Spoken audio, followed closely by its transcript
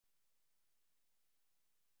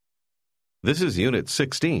This is Unit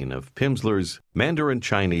 16 of Pimsleur's Mandarin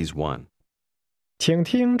Chinese 1. 请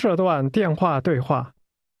听这段电话对话。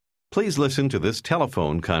 Please listen to this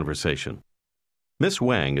telephone conversation. Miss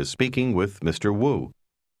Wang is speaking with Mr. Wu.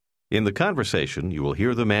 In the conversation, you will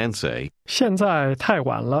hear the man say, 现在太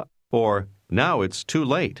晚了， or, now it's too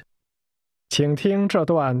late. 请听这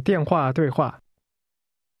段电话对话。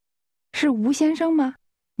是吴先生吗？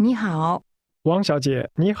你好，王小姐，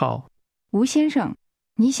你好，吴先生，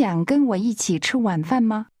你想跟我一起吃晚饭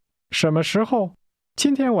吗？什么时候？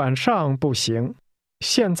今天晚上不行，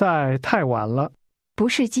现在太晚了。不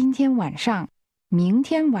是今天晚上，明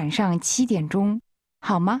天晚上7点钟，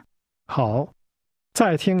好吗？好，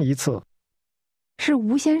再听一次。是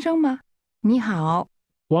吴先生吗？你好，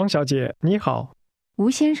王小姐，你好，吴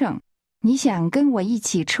先生，你想跟我一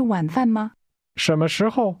起吃晚饭吗？什么时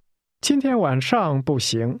候？今天晚上不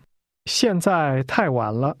行，现在太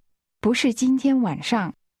晚了。不是今天晚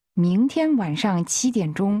上，明天晚上7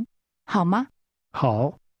点钟，好吗？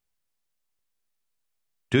好，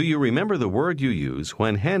 Do you remember the word you use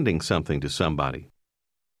when handing something to somebody?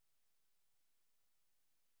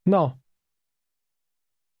 No.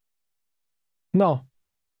 No.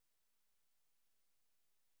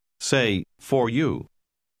 Say, for you.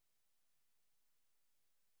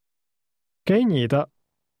 给你的。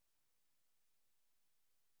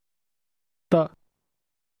的。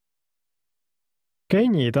给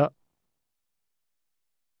你的。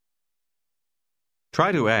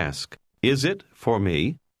 Try to ask, is it for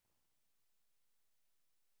me?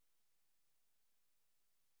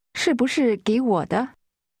 是不是给我的？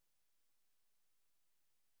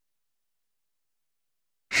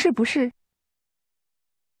是不是？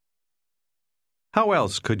 How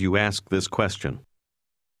else could you ask this question?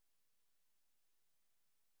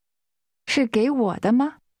 是给我的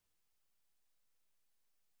吗？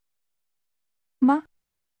吗？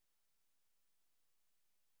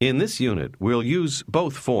 In this unit, we'll use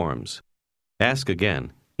both forms. Ask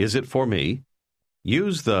again, is it for me?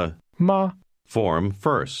 Use the 吗？ form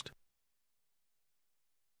first.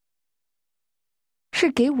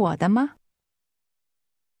 是给我的吗？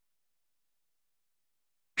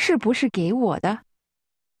是不是给我的？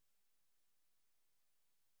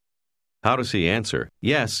 How does he answer?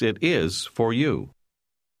 Yes, it is for you.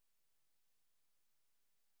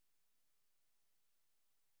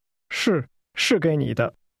 是给你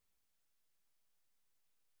的。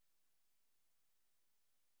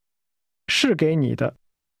是给你的。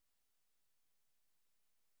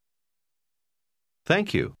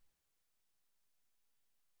 Thank you.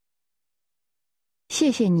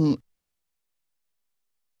 谢谢你。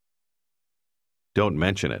 Don't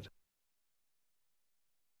mention it.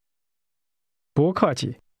 不客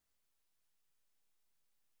气。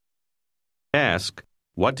 Ask,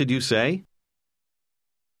 what did you say?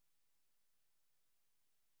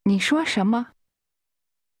 你说什么？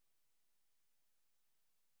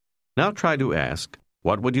 Now try to ask,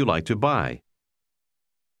 what would you like to buy?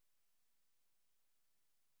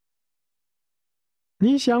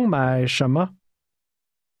 你想买什么？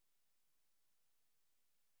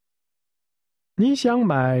你想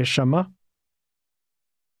买什么？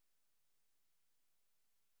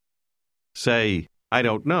 Say, I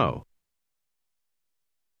don't know.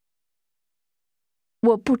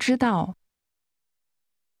 我不知道。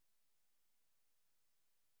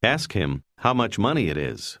 Ask him how much money it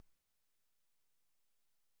is.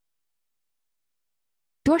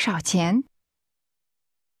 多少钱？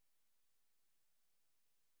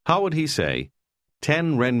 How would he say,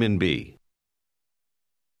 10 renminbi?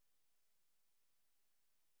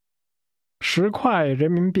 10块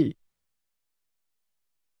人民币。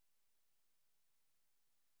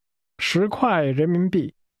10块人民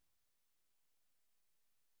币。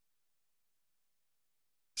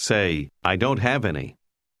 Say, I don't have any.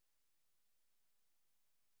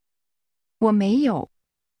 我没有。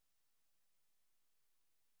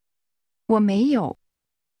我没有。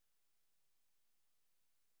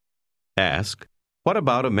 Ask, what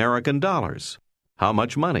about American dollars? How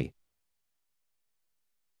much money?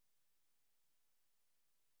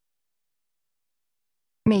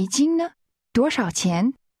 美金呢？多少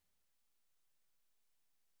钱？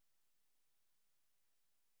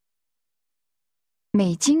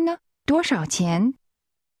美金呢？多少钱？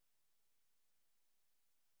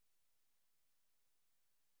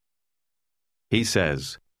 He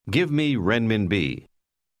says, give me renminbi.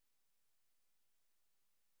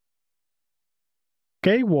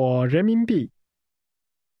 给我人民币。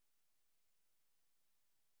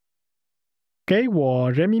给我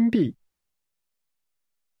人民币。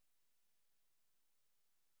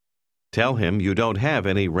 Tell him you don't have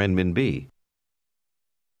any renminbi.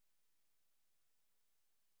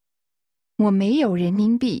 我没有人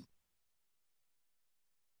民币。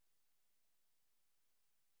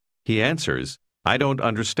He answers, I don't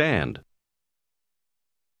understand.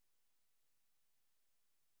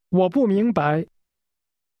 我不明白。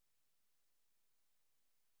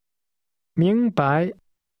明白。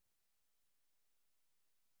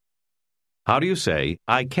How do you say,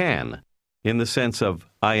 I can, in the sense of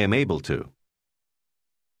I am able to?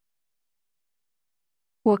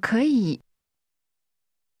 我可以。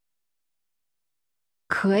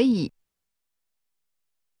可以。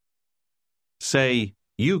Say,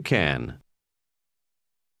 you can.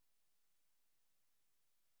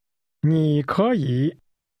 你可以。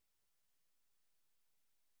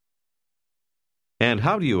And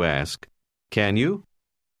how do you ask, can you?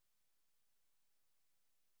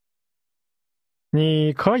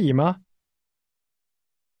 你可以吗？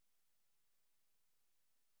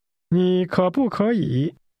你可不可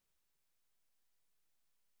以？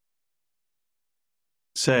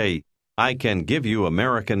 Say, I can give you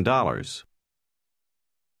American dollars.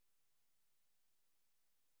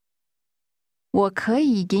 我可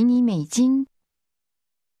以给你美金。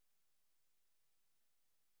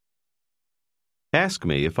Ask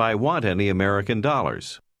me if I want any American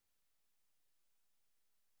dollars.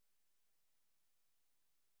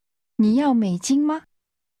 你要美金吗？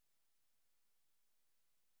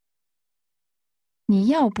你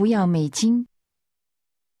要不要美金？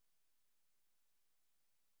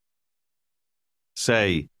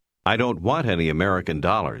 Say, I don't want any American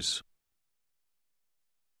dollars.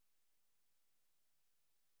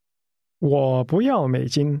 我不要美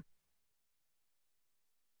金。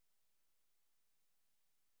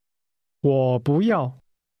我不要。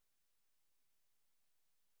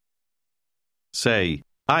Say,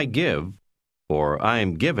 I give, or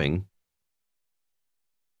I'm giving.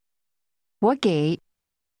 我给。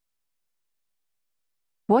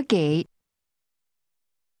我给。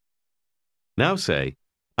 Now say,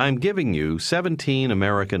 I'm giving you 17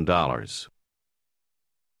 American dollars.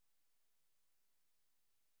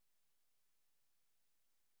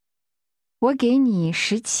 我给你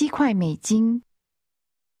17块美金。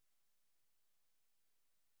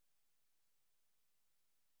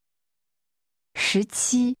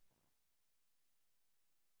17。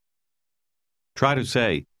Try to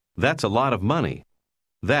say, that's a lot of money.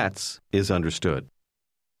 That's is understood.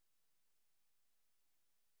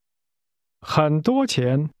 很多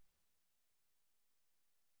钱。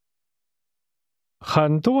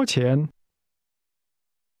很多钱。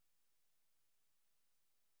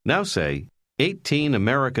Now say, 18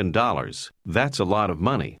 American dollars. That's a lot of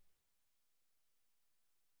money.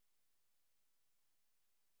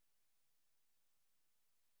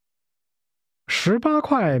 18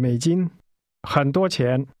块美金，很多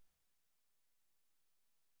钱。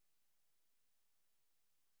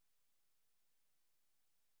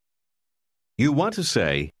You want to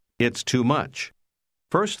say, it's too much.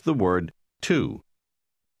 First the word too.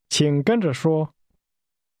 请跟着说。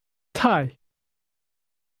太。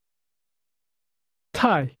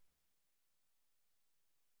太。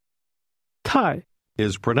太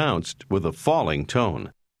is pronounced with a falling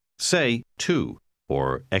tone. Say too,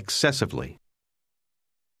 or excessively.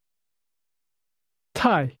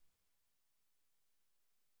 太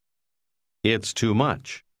It's too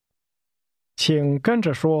much. 请跟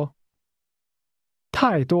着说。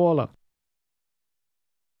太多了。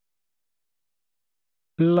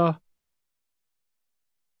了。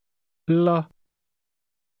了。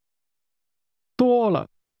多了。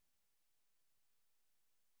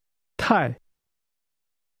太。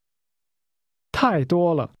太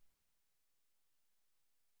多了。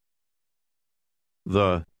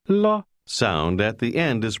 The 了 sound at the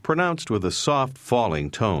end is pronounced with a soft falling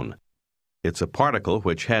tone. It's a particle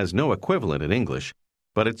which has no equivalent in English,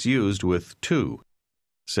 but it's used with too.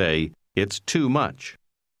 Say, it's too much.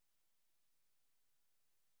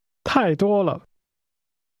 太多了。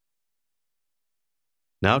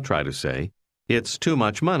 Now try to say, it's too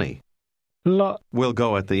much money. 了 We'll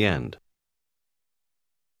go at the end.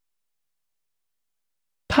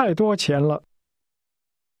 太多钱了。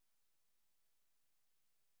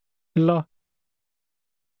了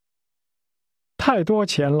太多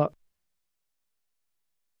钱了。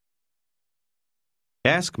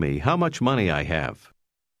 Ask me how much money I have.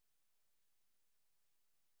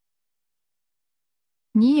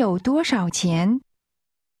 你有多少钱？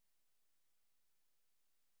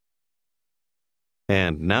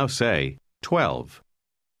 And now say, 12.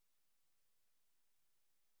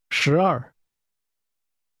 12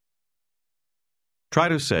 Try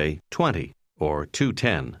to say 20 or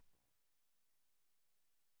 210.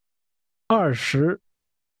 20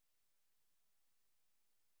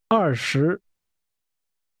 20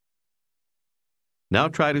 Now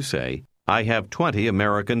try to say, I have 20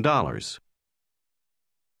 American dollars.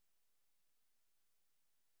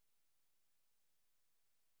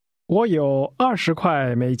 我有20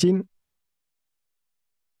块美金。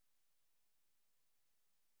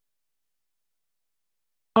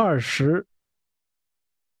20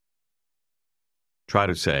 Try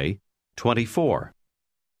to say, 24.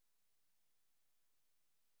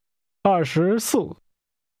 24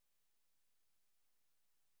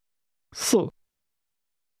 4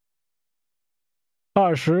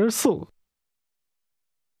 24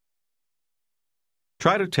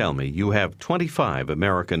 Try to tell me you have 25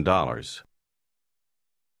 American dollars.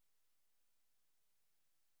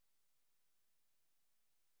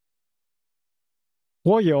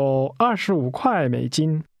 我有25块美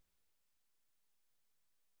金。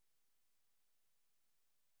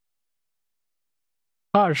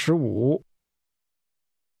25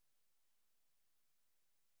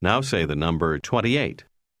 Now say the number 28.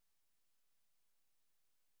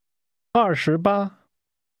 28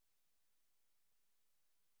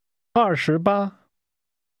 28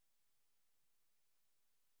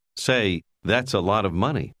 Say, that's a lot of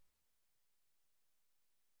money.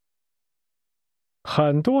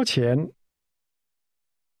 很多钱，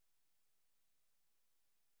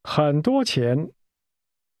很多钱。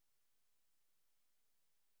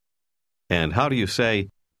 And how do you say,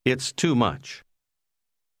 it's too much?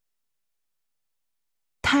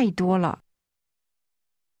 太多了，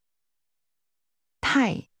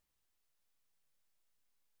太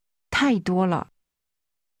多了，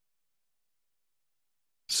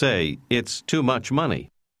 Say, it's too much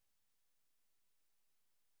money.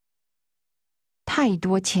 太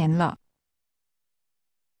多钱了，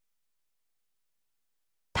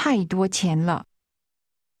太多钱了。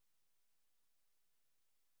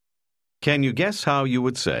 Can you guess how you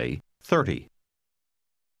would say 30?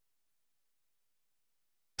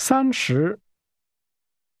 30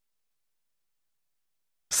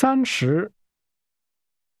 30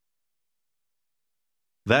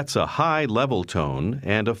 That's a high level tone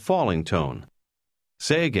and a falling tone.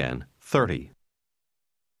 Say again, 30.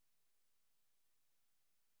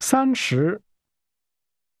 30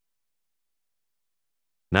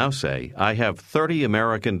 Now say, I have 30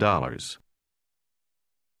 American dollars.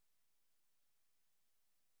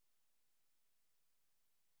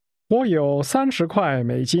 我有30块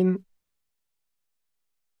美金。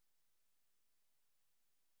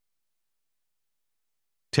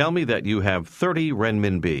 Tell me that you have 30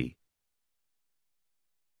 renminbi.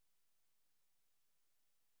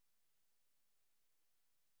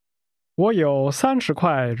 我有30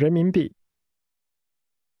块人民币。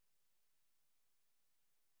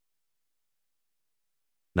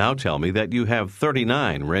 Now tell me that you have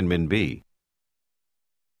 39 renminbi.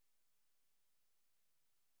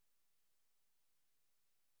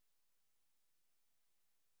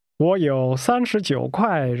 我有39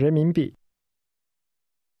块人民币。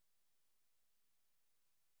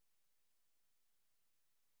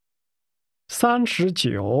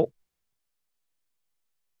 39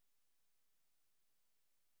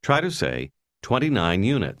 Try to say 29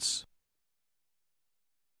 units.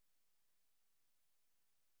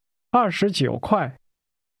 29块。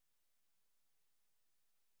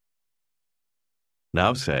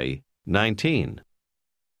 Now say 19.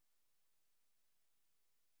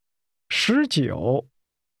 19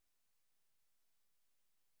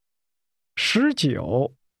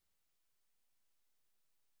 19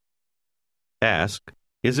 Ask,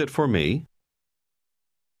 is it for me?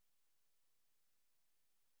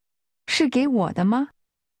 是给我的吗？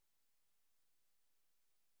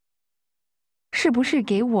是不是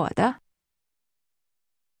给我的？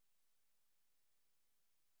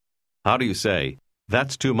 How do you say,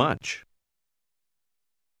 that's too much?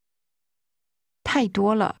 太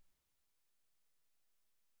多了，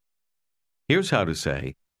 Here's how to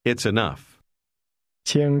say, it's enough.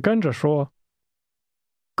 请跟着说。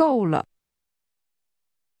够了，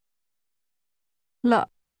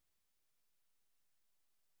了，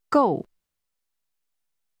够，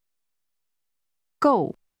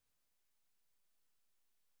够，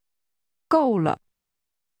够了。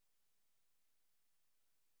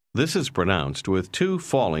 This is pronounced with two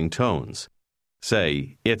falling tones.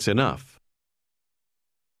 Say, it's enough.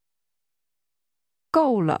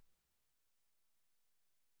 够了，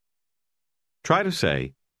 Try to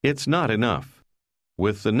say, it's not enough.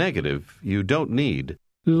 With the negative, you don't need.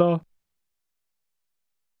 了，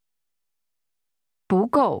不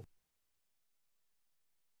够，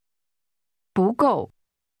不够，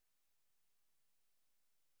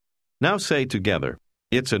 Now say together,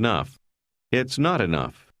 it's enough. It's not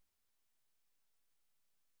enough.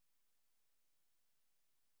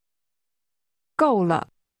 够了，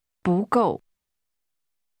不够。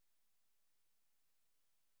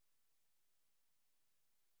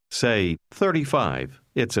Say 35,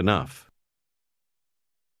 it's enough.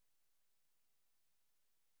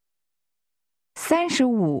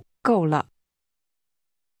 35够了。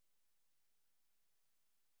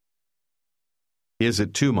Is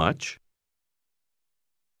it too much?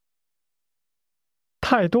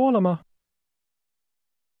 太多了吗？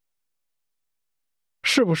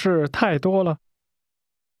是不是太多了？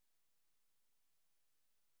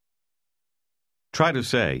 Try to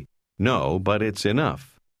say, no, but it's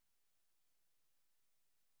enough.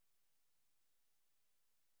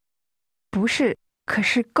 不是，可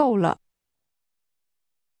是够了。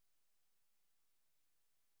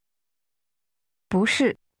不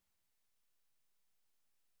是，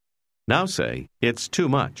 Now say, it's too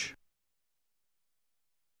much.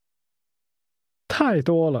 太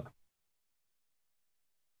多了。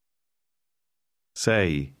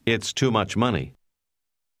 Say, it's too much money.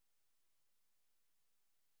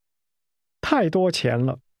 太多钱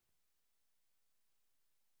了。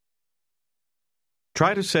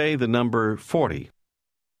 Try to say the number 40.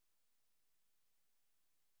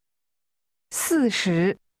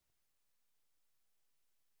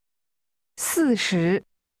 40。40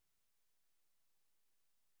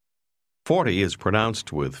 40 is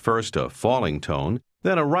pronounced with first a falling tone,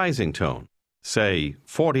 then a rising tone. Say,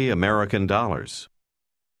 40 American dollars.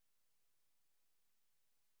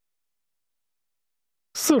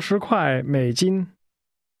 40块美金。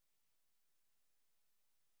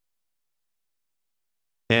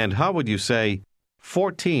 And how would you say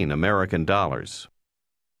 14 American dollars?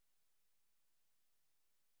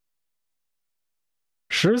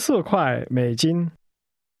 14块美金。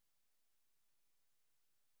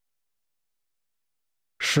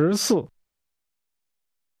14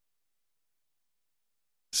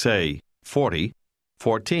 Say 40,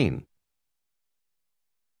 14.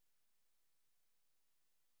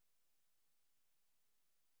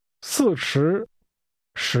 40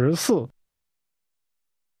 14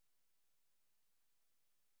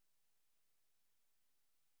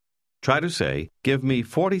 Try to say, give me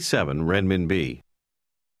 47 renminbi.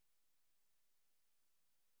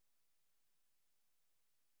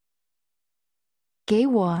 给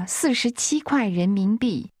我47块人民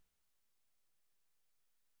币。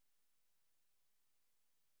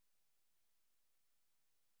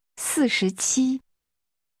47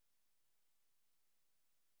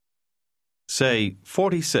 Say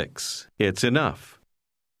 46, it's enough.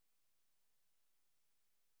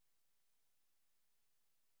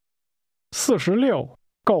 46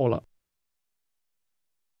够了。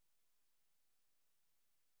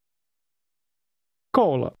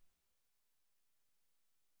够了。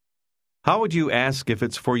 How would you ask if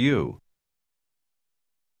it's for you?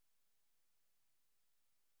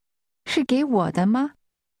 是给我的吗？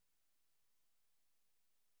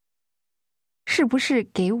是不是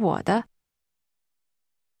给我的？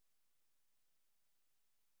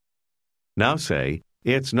 Now say,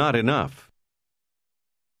 it's not enough.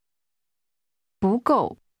 不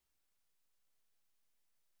够。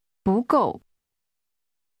不够。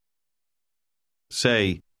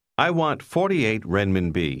 Say, I want 48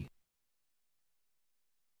 renminbi.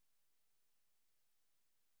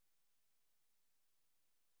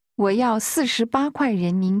 我要48块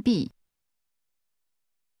人民币。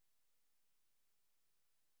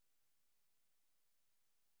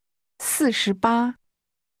48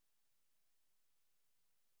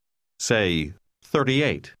 Say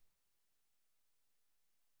 38.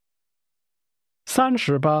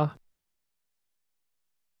 38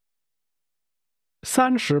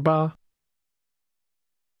 38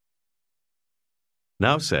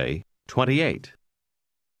 Now say 28.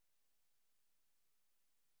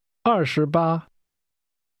 28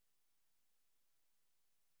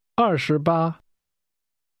 28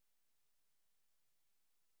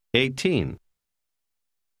 18. 18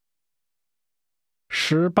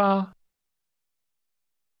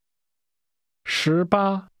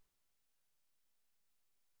 18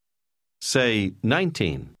 Say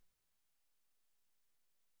 19.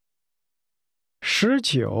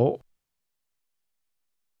 19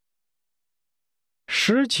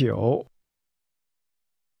 19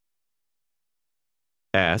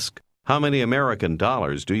 Ask, how many American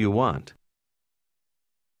dollars do you want?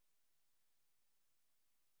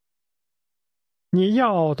 你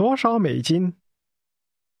要多少美金？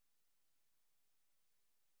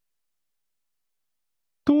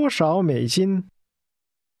多少美金？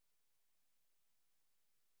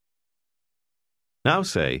 Now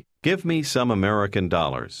say, give me some American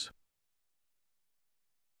dollars.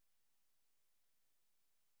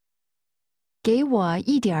 给我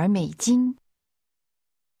一点儿美金。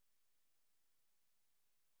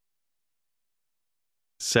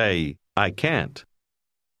Say, I can't.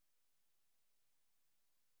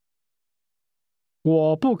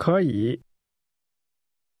 我不可以。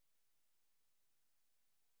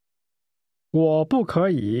我不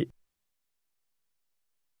可以。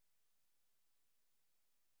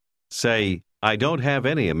Say, I don't have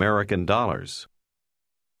any American dollars.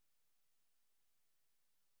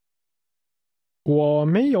 我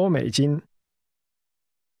没有美金。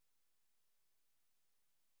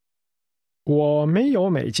我没有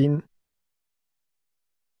美金。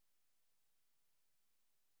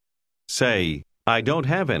Say, I don't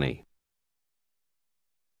have any.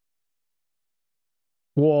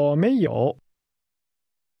 我没有。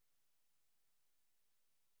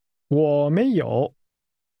我没有。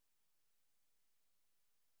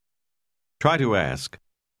Try to ask,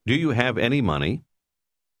 do you have any money?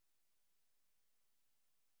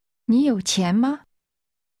 你有钱吗？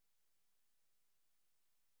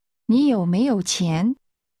你有没有钱？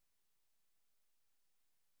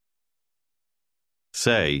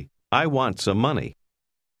 Say, I want some money.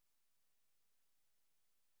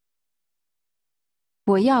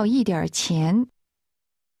 我要一点儿钱。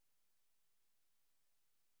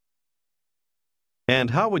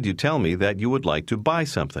 And how would you tell me that you would like to buy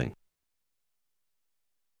something?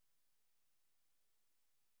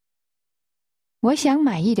 我想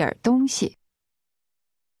买一点儿东西。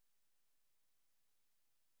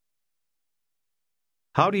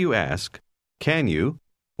 How do you ask, can you,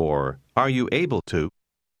 or are you able to?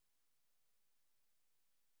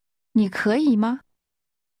 你可以吗？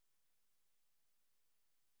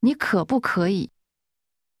你可不可以？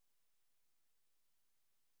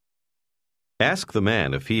 Ask the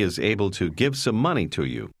man if he is able to give some money to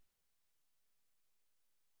you.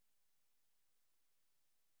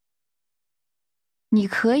 你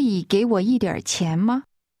可以给我一点儿钱吗？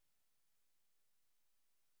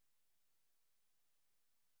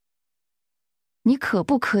你可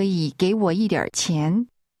不可以给我一点儿钱？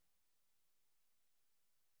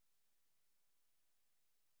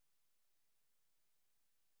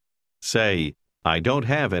 Say, I don't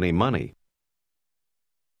have any money.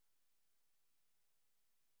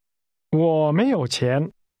 我没有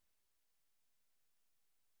钱。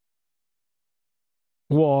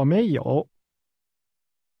我没有。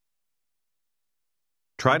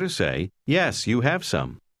Try to say, yes, you have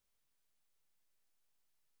some.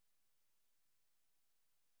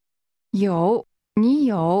 有，你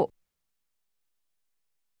有。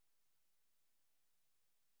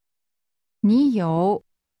你有。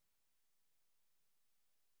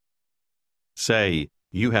 Say,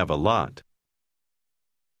 you have a lot.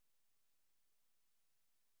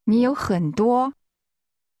 你有很多。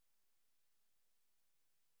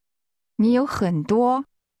你有很多。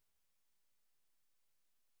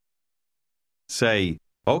 Say,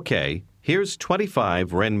 okay, here's 25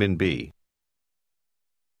 renminbi.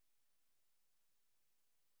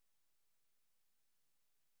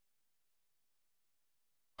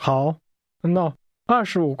 好，那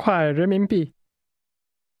25块人民币。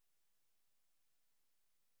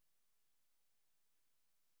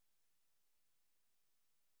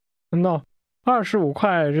那25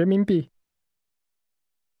块人民币。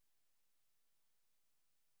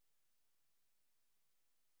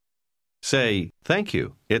Say, thank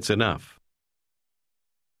you, it's enough.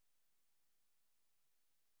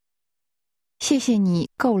 谢谢你，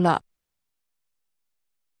够了。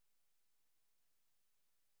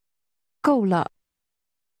够了。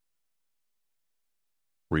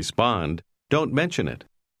 Respond, don't mention it.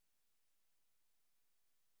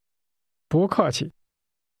 不客气。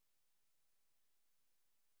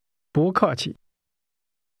不客气。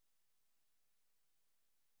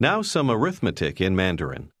Now some arithmetic in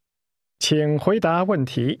Mandarin. 请回答问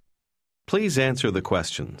题。Please answer the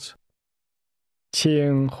questions.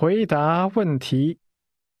 请回答问题。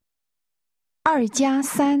2加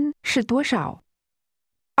3是多少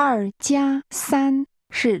？2加3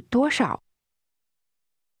是多少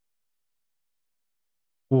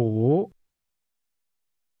5、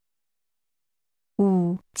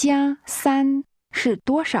 ？5加3是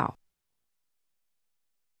多少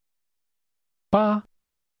8、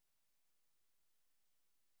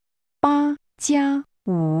 ？8加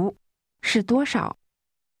5是多少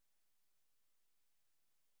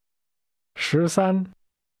13、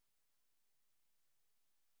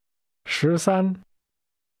13、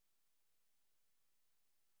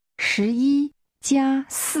 ？11加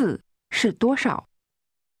4是多少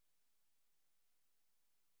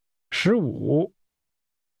15、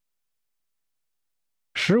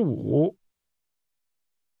15、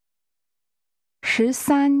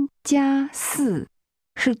13加4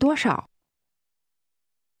是多少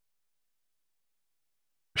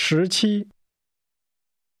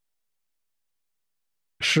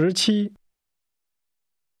？17，17。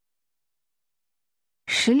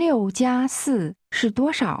？16加4是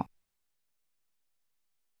多少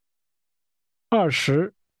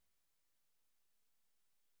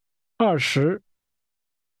20，20。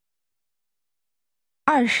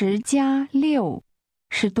？20加6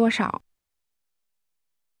是多少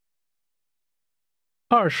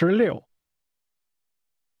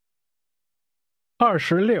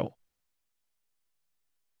26，26。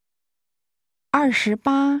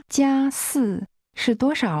？28加4是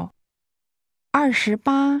多少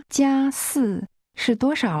？28加4是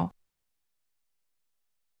多少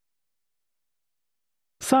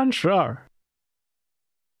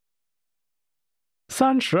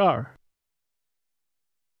32，32。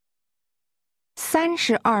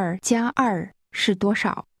？32加2是多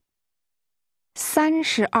少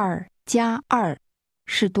？32加2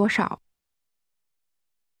是多少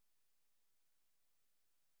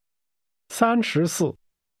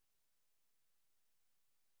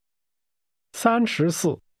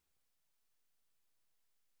34，34。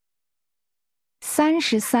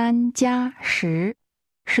？33加10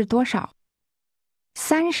是多少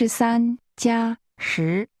？33加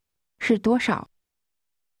10是多少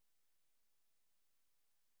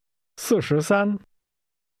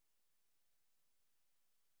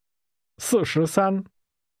43，43。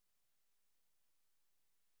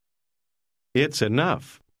It's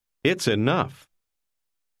enough. It's enough.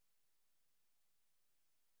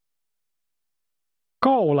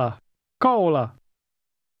 够了，够了。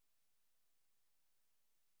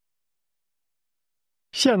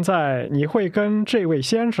现在你会跟这位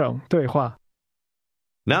先生对话。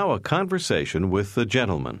Now a conversation with the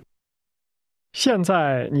gentleman. 现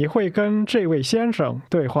在你会跟这位先生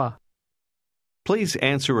对话。Please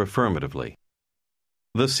answer affirmatively.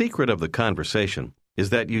 The secret of the conversation is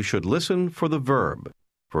that you should listen for the verb.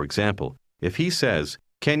 For example, if he says,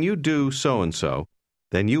 "Can you do so and so?"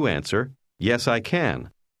 then you answer, "Yes, I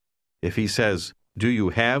can." If he says, "Do you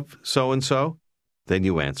have so and so?" then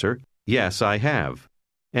you answer, "Yes, I have."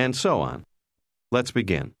 And so on. Let's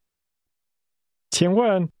begin. 请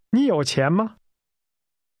问你有钱吗？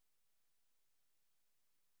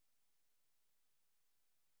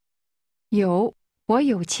有，我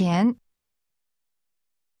有钱。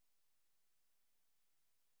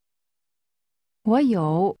我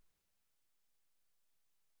有，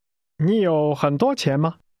你有很多钱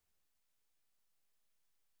吗？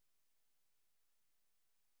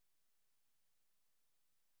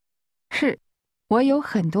是，我有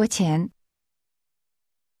很多钱。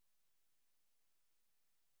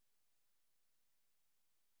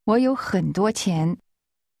我有很多钱。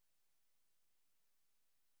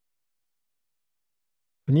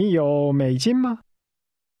你有美金吗？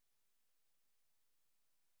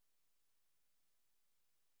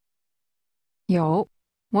有，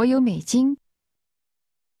我有美金。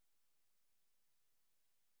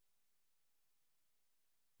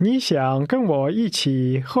你想跟我一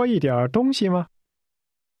起喝一点东西吗？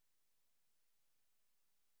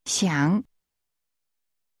想，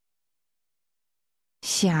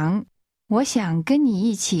我想跟你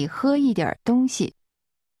一起喝一点东西。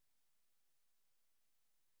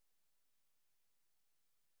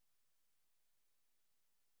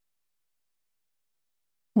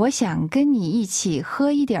我想跟你一起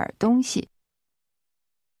喝一点东西。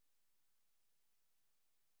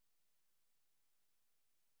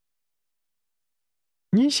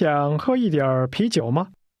你想喝一点啤酒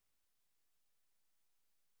吗？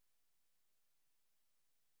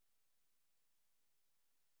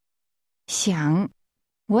想，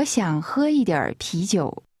我想喝一点啤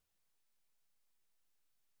酒。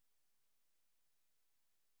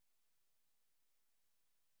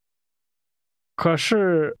可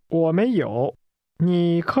是我没有，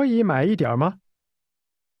你可以买一点吗？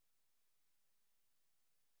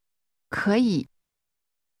可以，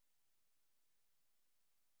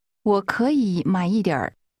我可以买一点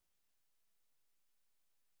儿。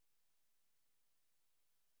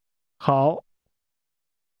好。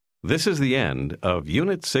This is the end of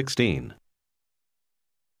Unit 16.